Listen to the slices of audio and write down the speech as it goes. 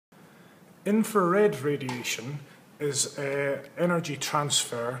Infrared radiation is energy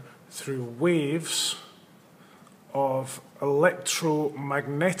transfer through waves of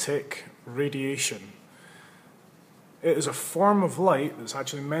electromagnetic radiation. It is a form of light that's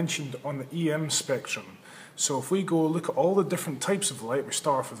actually mentioned on the EM spectrum. So if we go look at all the different types of light, we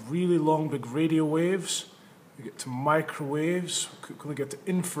start off with really long big radio waves, we get to microwaves, we quickly get to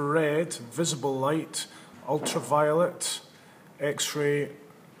infrared, visible light, ultraviolet, X-ray,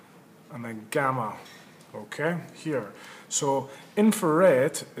 and then gamma. Okay, here. So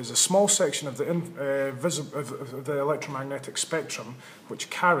infrared is a small section of the electromagnetic spectrum which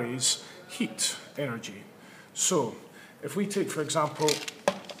carries heat energy. So if we take, for example,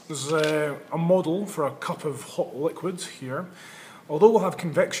 there's a model for a cup of hot liquid here. Although we'll have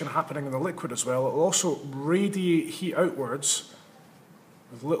convection happening in the liquid as well, it will also radiate heat outwards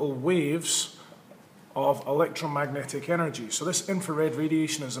with little waves of electromagnetic energy. So this infrared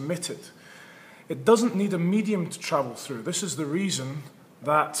radiation is emitted. It doesn't need a medium to travel through. This is the reason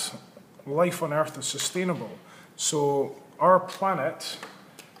that life on Earth is sustainable. So our planet,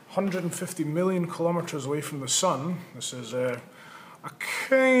 150 million kilometers away from the sun, this is a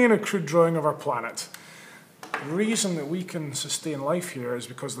kind of crude drawing of our planet. The reason that we can sustain life here is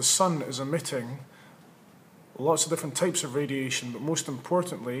because the sun is emitting lots of different types of radiation, but most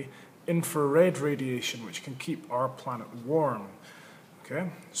importantly, infrared radiation, which can keep our planet warm. Okay,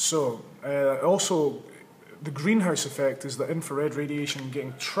 so also the greenhouse effect is the infrared radiation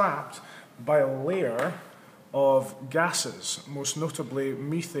getting trapped by a layer of gases, most notably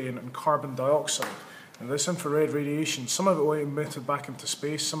methane and carbon dioxide. And this infrared radiation, some of it will be emitted back into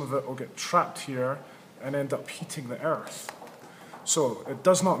space, some of it will get trapped here and end up heating the Earth. So it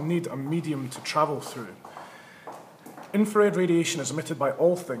does not need a medium to travel through. Infrared radiation is emitted by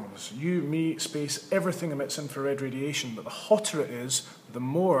all things. You, me, space, everything emits infrared radiation, but the hotter it is, the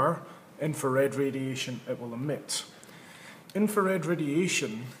more infrared radiation it will emit. Infrared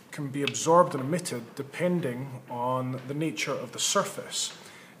radiation can be absorbed and emitted depending on the nature of the surface.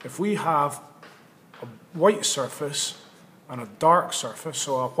 If we have a white surface and a dark surface,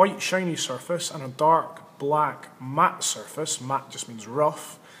 so a white shiny surface and a dark black matte surface, matte just means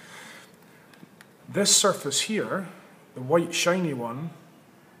rough, this surface here, the white shiny one,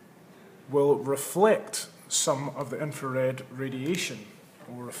 will reflect some of the infrared radiation.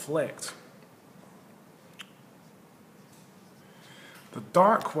 It will reflect. The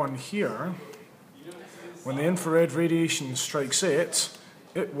dark one here, when the infrared radiation strikes it,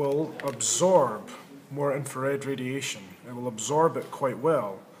 it will absorb more infrared radiation. It will absorb it quite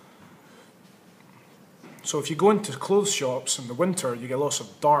well. So if you go into clothes shops in the winter, you get lots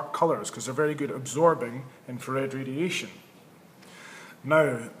of dark colours because they're very good at absorbing infrared radiation.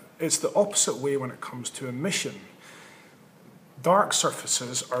 Now, it's the opposite way when it comes to emission. Dark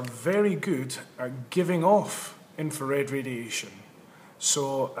surfaces are very good at giving off infrared radiation.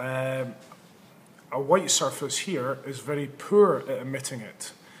 So a white surface here is very poor at emitting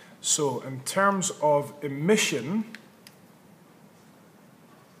it. So in terms of emission,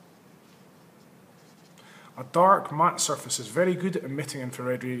 a dark matte surface is very good at emitting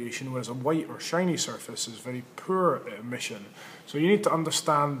infrared radiation, whereas a white or shiny surface is very poor at emission. So you need to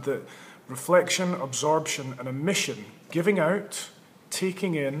understand that reflection, absorption and emission, giving out,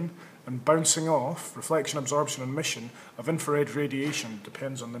 taking in and bouncing off, reflection, absorption and emission of infrared radiation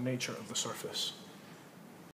depends on the nature of the surface.